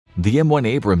The M1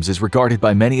 Abrams is regarded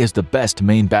by many as the best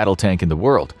main battle tank in the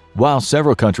world. While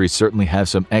several countries certainly have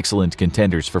some excellent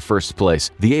contenders for first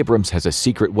place, the Abrams has a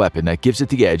secret weapon that gives it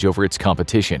the edge over its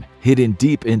competition. Hidden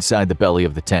deep inside the belly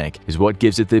of the tank is what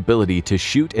gives it the ability to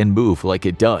shoot and move like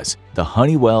it does: the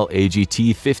Honeywell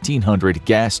AGT 1500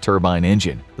 gas turbine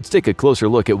engine. Let's take a closer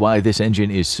look at why this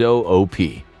engine is so OP.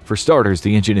 For starters,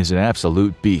 the engine is an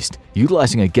absolute beast.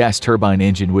 Utilizing a gas turbine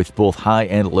engine with both high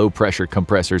and low pressure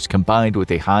compressors combined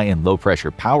with a high and low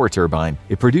pressure power turbine,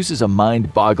 it produces a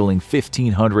mind-boggling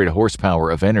 1500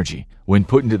 horsepower of energy. When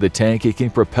put into the tank, it can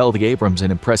propel the Abrams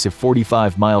an impressive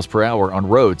 45 miles per hour on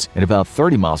roads and about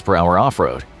 30 miles per hour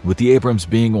off-road. With the Abrams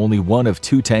being only one of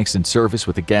two tanks in service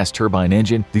with a gas turbine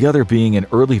engine, the other being an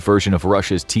early version of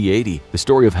Russia's T-80, the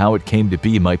story of how it came to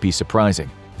be might be surprising.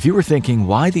 If you were thinking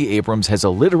why the Abrams has a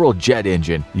literal jet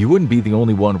engine, you wouldn't be the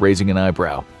only one raising an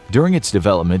eyebrow. During its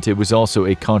development, it was also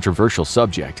a controversial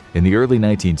subject. In the early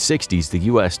 1960s, the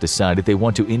US decided they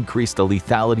want to increase the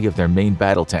lethality of their main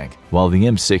battle tank. While the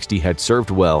M60 had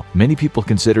served well, many people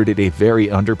considered it a very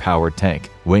underpowered tank.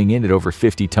 Weighing in at over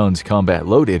 50 tons combat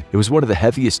loaded, it was one of the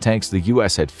heaviest tanks the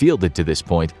US had fielded to this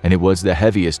point, and it was the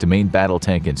heaviest main battle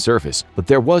tank in service. But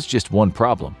there was just one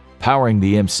problem. Powering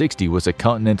the M60 was a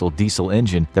Continental diesel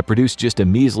engine that produced just a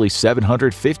measly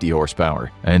 750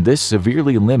 horsepower, and this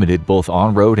severely limited both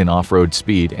on-road and off-road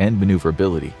speed and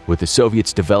maneuverability. With the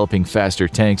Soviets developing faster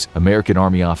tanks, American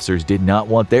Army officers did not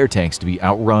want their tanks to be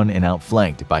outrun and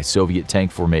outflanked by Soviet tank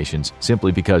formations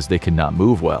simply because they could not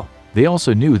move well. They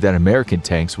also knew that American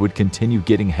tanks would continue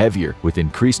getting heavier with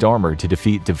increased armor to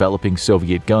defeat developing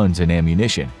Soviet guns and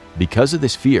ammunition. Because of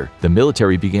this fear, the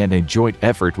military began a joint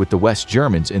effort with the West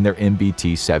Germans in their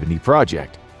MBT-70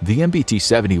 project. The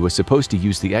MBT-70 was supposed to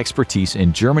use the expertise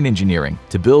in German engineering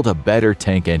to build a better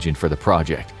tank engine for the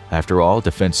project. After all,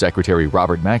 Defense Secretary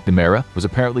Robert McNamara was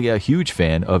apparently a huge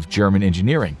fan of German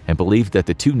engineering and believed that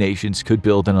the two nations could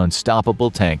build an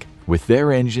unstoppable tank with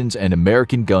their engines and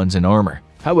American guns and armor.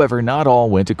 However, not all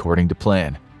went according to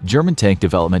plan. German tank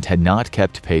development had not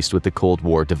kept pace with the Cold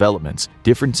War developments.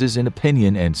 Differences in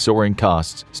opinion and soaring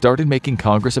costs started making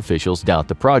Congress officials doubt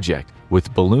the project.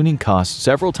 With ballooning costs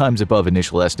several times above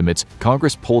initial estimates,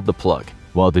 Congress pulled the plug.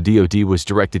 While the DoD was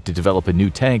directed to develop a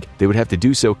new tank, they would have to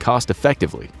do so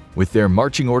cost-effectively. With their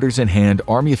marching orders in hand,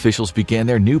 Army officials began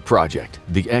their new project,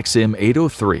 the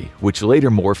XM-803, which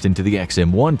later morphed into the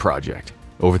XM-1 project.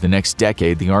 Over the next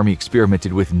decade, the Army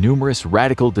experimented with numerous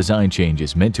radical design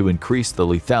changes meant to increase the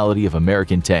lethality of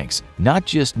American tanks, not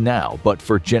just now, but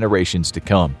for generations to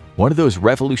come. One of those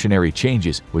revolutionary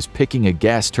changes was picking a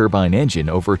gas turbine engine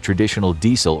over traditional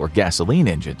diesel or gasoline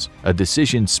engines, a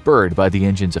decision spurred by the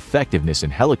engine's effectiveness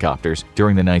in helicopters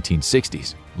during the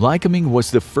 1960s. Lycoming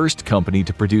was the first company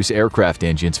to produce aircraft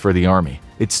engines for the Army.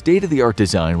 Its state-of-the-art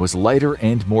design was lighter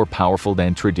and more powerful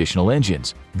than traditional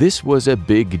engines. This was a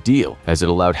big deal, as it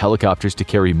allowed helicopters to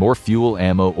carry more fuel,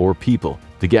 ammo, or people.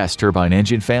 The gas turbine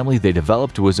engine family they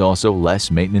developed was also less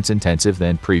maintenance-intensive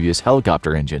than previous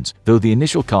helicopter engines. Though the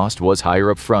initial cost was higher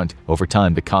up front, over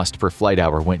time the cost per flight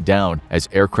hour went down as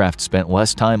aircraft spent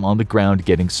less time on the ground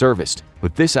getting serviced.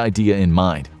 With this idea in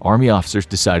mind, Army officers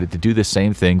decided to do the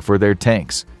same thing for their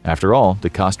tanks. After all,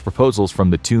 the cost proposals from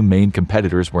the two main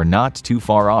competitors were not too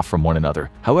far off from one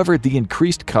another. However, the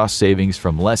increased cost savings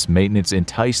from less maintenance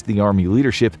enticed the Army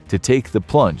leadership to take the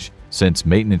plunge, since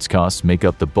maintenance costs make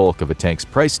up the bulk of a tank's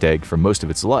price tag for most of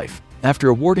its life. After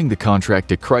awarding the contract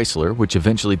to Chrysler, which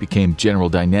eventually became General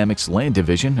Dynamics Land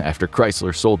Division after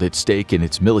Chrysler sold its stake in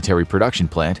its military production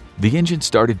plant, the engine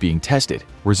started being tested.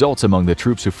 Results among the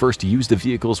troops who first used the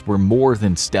vehicles were more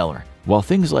than stellar. While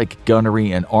things like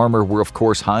gunnery and armor were of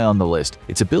course high on the list,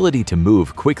 its ability to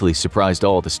move quickly surprised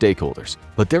all the stakeholders.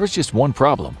 But there was just one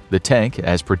problem. The tank,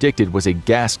 as predicted, was a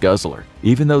gas guzzler.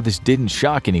 Even though this didn't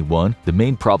shock anyone, the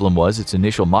main problem was its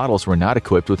initial models were not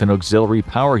equipped with an auxiliary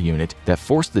power unit that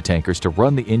forced the tankers to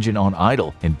run the engine on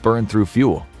idle and burn through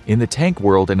fuel. In the tank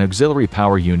world, an auxiliary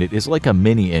power unit is like a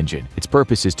mini-engine. Its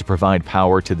purpose is to provide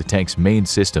power to the tank's main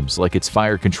systems like its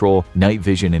fire control, night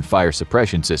vision, and fire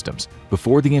suppression systems.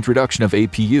 Before the introduction of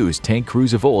APUs, tank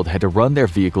crews of old had to run their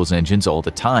vehicles' engines all the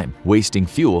time, wasting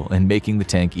fuel and making the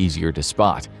tank easier to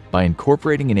spot. By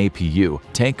incorporating an APU,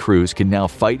 tank crews can now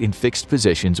fight in fixed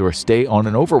positions or stay on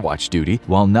an overwatch duty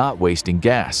while not wasting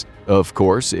gas. Of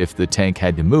course, if the tank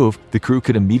had to move, the crew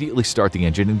could immediately start the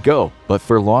engine and go. But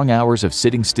for long hours of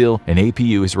sitting still, an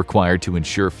APU is required to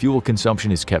ensure fuel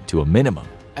consumption is kept to a minimum.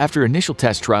 After initial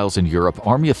test trials in Europe,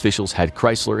 Army officials had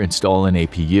Chrysler install an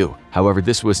APU. However,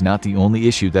 this was not the only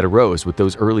issue that arose with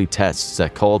those early tests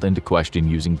that called into question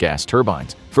using gas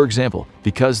turbines. For example,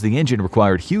 because the engine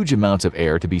required huge amounts of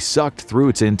air to be sucked through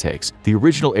its intakes, the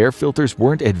original air filters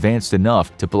weren't advanced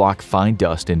enough to block fine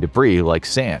dust and debris like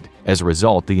sand. As a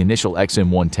result, the initial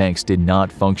M1 tanks did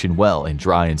not function well in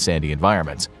dry and sandy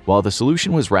environments. While the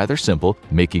solution was rather simple,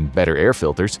 making better air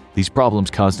filters, these problems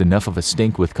caused enough of a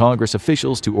stink with Congress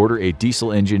officials to order a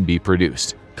diesel engine be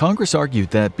produced. Congress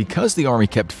argued that because the Army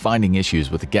kept finding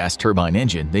issues with the gas turbine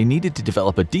engine, they needed to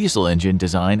develop a diesel engine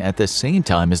design at the same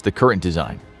time as the current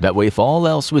design. That way, if all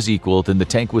else was equal, then the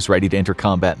tank was ready to enter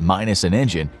combat minus an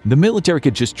engine. The military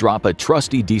could just drop a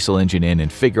trusty diesel engine in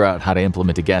and figure out how to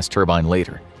implement a gas turbine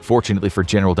later. Fortunately for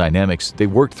General Dynamics, they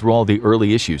worked through all the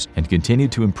early issues and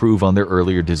continued to improve on their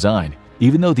earlier design.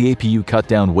 Even though the APU cut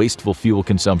down wasteful fuel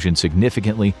consumption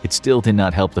significantly, it still did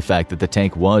not help the fact that the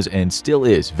tank was and still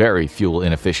is very fuel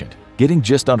inefficient. Getting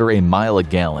just under a mile a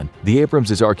gallon, the Abrams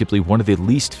is arguably one of the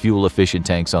least fuel-efficient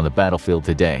tanks on the battlefield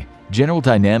today. General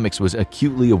Dynamics was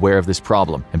acutely aware of this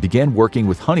problem and began working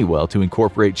with Honeywell to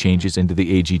incorporate changes into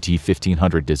the AGT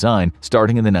 1500 design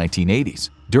starting in the 1980s.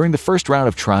 During the first round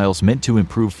of trials meant to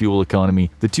improve fuel economy,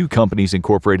 the two companies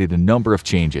incorporated a number of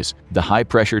changes. The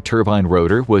high-pressure turbine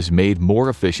rotor was made more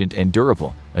efficient and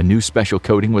durable. A new special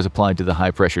coating was applied to the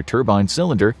high-pressure turbine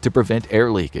cylinder to prevent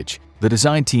air leakage. The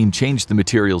design team changed the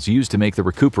materials used to make the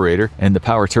recuperator, and the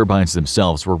power turbines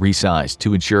themselves were resized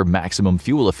to ensure maximum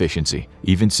fuel efficiency.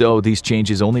 Even so, these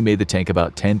changes only made the tank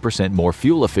about 10% more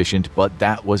fuel efficient, but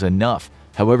that was enough.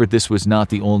 However, this was not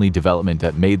the only development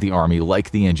that made the Army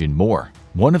like the engine more.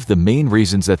 One of the main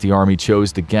reasons that the Army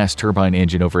chose the gas turbine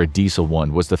engine over a diesel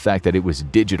one was the fact that it was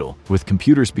digital. With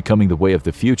computers becoming the way of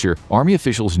the future, Army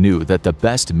officials knew that the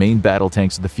best main battle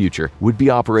tanks of the future would be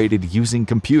operated using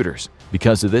computers.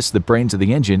 Because of this, the brains of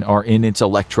the engine are in its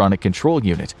electronic control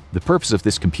unit. The purpose of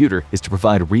this computer is to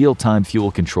provide real-time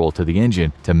fuel control to the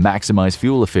engine to maximize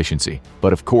fuel efficiency.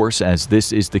 But of course, as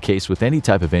this is the case with any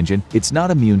type of engine, it's not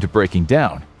immune to breaking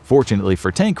down. Fortunately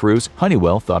for tank crews,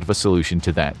 Honeywell thought of a solution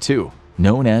to that too.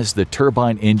 Known as the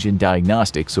Turbine Engine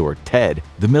Diagnostics, or TED,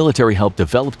 the military helped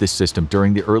develop this system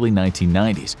during the early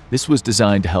 1990s. This was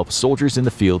designed to help soldiers in the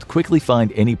field quickly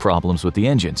find any problems with the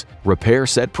engines, repair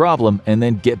said problem, and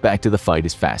then get back to the fight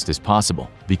as fast as possible.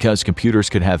 Because computers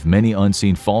could have many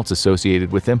unseen faults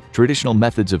associated with them, traditional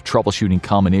methods of troubleshooting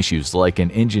common issues like an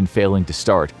engine failing to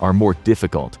start are more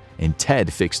difficult, and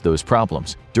TED fixed those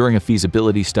problems. During a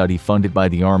feasibility study funded by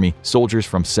the Army, soldiers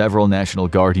from several National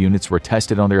Guard units were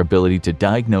tested on their ability to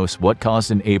diagnose what caused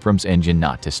an Abrams engine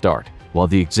not to start. While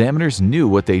the examiners knew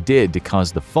what they did to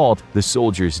cause the fault, the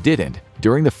soldiers didn't.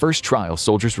 During the first trial,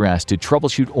 soldiers were asked to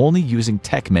troubleshoot only using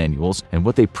tech manuals and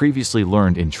what they previously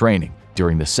learned in training.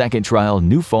 During the second trial,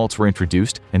 new faults were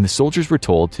introduced, and the soldiers were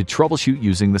told to troubleshoot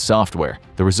using the software.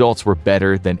 The results were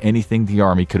better than anything the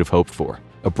Army could have hoped for.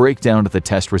 A breakdown of the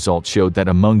test results showed that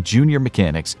among junior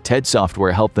mechanics, TED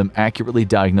software helped them accurately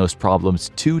diagnose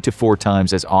problems 2 to 4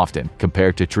 times as often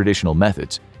compared to traditional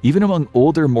methods. Even among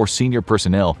older, more senior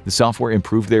personnel, the software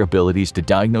improved their abilities to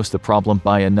diagnose the problem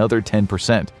by another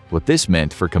 10%. What this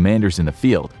meant for commanders in the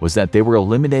field was that they were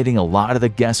eliminating a lot of the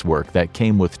guesswork that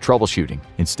came with troubleshooting.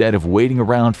 Instead of waiting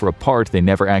around for a part they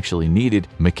never actually needed,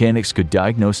 mechanics could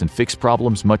diagnose and fix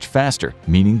problems much faster,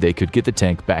 meaning they could get the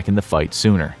tank back in the fight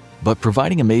sooner. But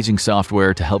providing amazing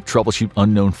software to help troubleshoot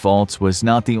unknown faults was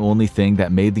not the only thing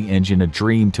that made the engine a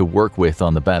dream to work with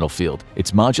on the battlefield.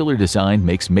 Its modular design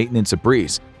makes maintenance a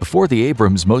breeze. Before the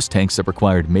Abrams, most tanks that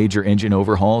required major engine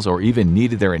overhauls or even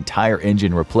needed their entire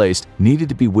engine replaced needed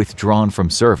to be withdrawn from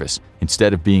service.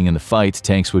 Instead of being in the fight,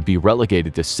 tanks would be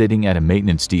relegated to sitting at a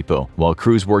maintenance depot, while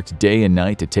crews worked day and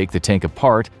night to take the tank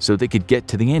apart so they could get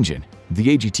to the engine.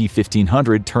 The AGT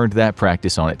 1500 turned that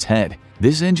practice on its head.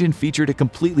 This engine featured a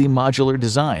completely modular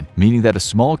design, meaning that a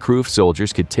small crew of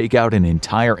soldiers could take out an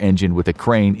entire engine with a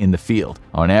crane in the field.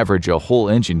 On average, a whole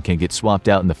engine can get swapped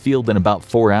out in the field in about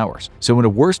 4 hours. So in a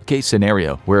worst-case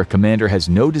scenario, where a commander has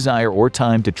no desire or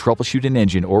time to troubleshoot an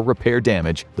engine or repair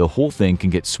damage, the whole thing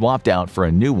can get swapped out for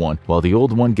a new one while the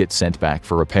old one gets sent back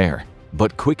for repair.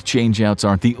 But quick changeouts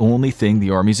aren't the only thing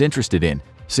the Army's interested in.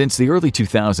 Since the early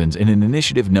 2000s, in an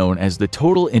initiative known as the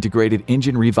Total Integrated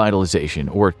Engine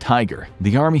Revitalization, or TIGER,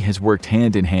 the Army has worked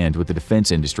hand-in-hand with the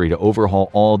defense industry to overhaul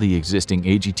all the existing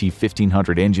AGT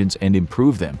 1500 engines and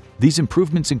improve them. These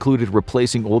improvements included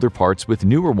replacing older parts with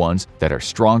newer ones that are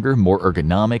stronger, more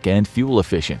ergonomic, and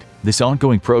fuel-efficient. This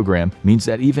ongoing program means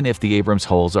that even if the Abrams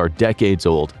hulls are decades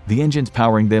old, the engines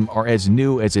powering them are as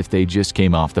new as if they just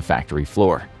came off the factory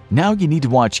floor. Now you need to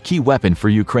watch Key Weapon for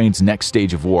Ukraine's next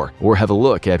stage of war, or have a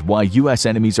look at why US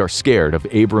enemies are scared of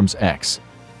Abrams X.